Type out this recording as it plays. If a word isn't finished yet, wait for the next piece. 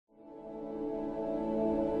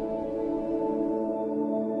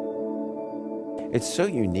It's so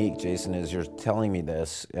unique, Jason, as you're telling me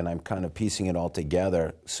this, and I'm kind of piecing it all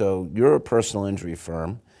together. So you're a personal injury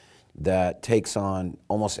firm that takes on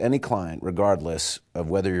almost any client, regardless of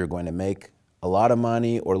whether you're going to make a lot of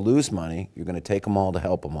money or lose money. You're going to take them all to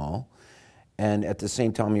help them all. And at the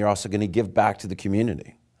same time, you're also going to give back to the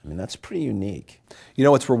community. I mean, that's pretty unique. You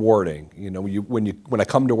know, it's rewarding. You know, when I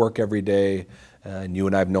come to work every day, and you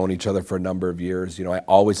and I have known each other for a number of years, you know, I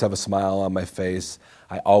always have a smile on my face.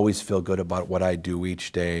 I always feel good about what I do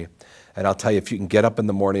each day. And I'll tell you, if you can get up in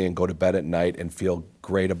the morning and go to bed at night and feel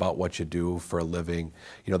great about what you do for a living,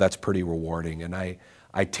 you know, that's pretty rewarding. And I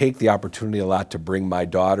take the opportunity a lot to bring my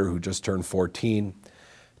daughter, who just turned 14,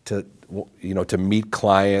 to, you know, to meet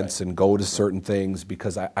clients and go to certain things,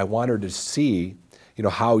 because I want her to see, you know,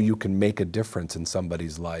 how you can make a difference in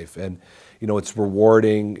somebody's life. And, you know, it's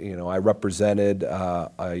rewarding. You know, I represented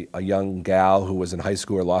a young gal who was in high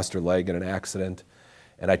school or lost her leg in an accident.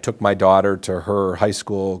 And I took my daughter to her high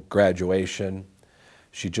school graduation.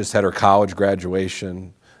 She just had her college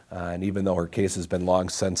graduation. And even though her case has been long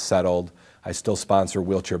since settled, I still sponsor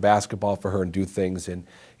wheelchair basketball for her and do things. And,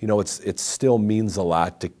 you know, it still means a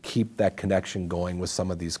lot to keep that connection going with some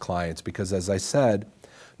of these clients. Because as I said,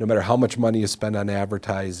 no matter how much money you spend on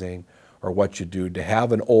advertising or what you do, to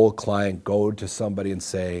have an old client go to somebody and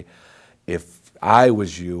say, if I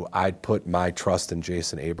was you, I'd put my trust in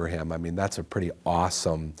Jason Abraham. I mean, that's a pretty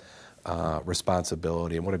awesome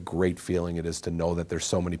responsibility, and what a great feeling it is to know that there's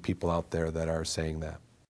so many people out there that are saying that.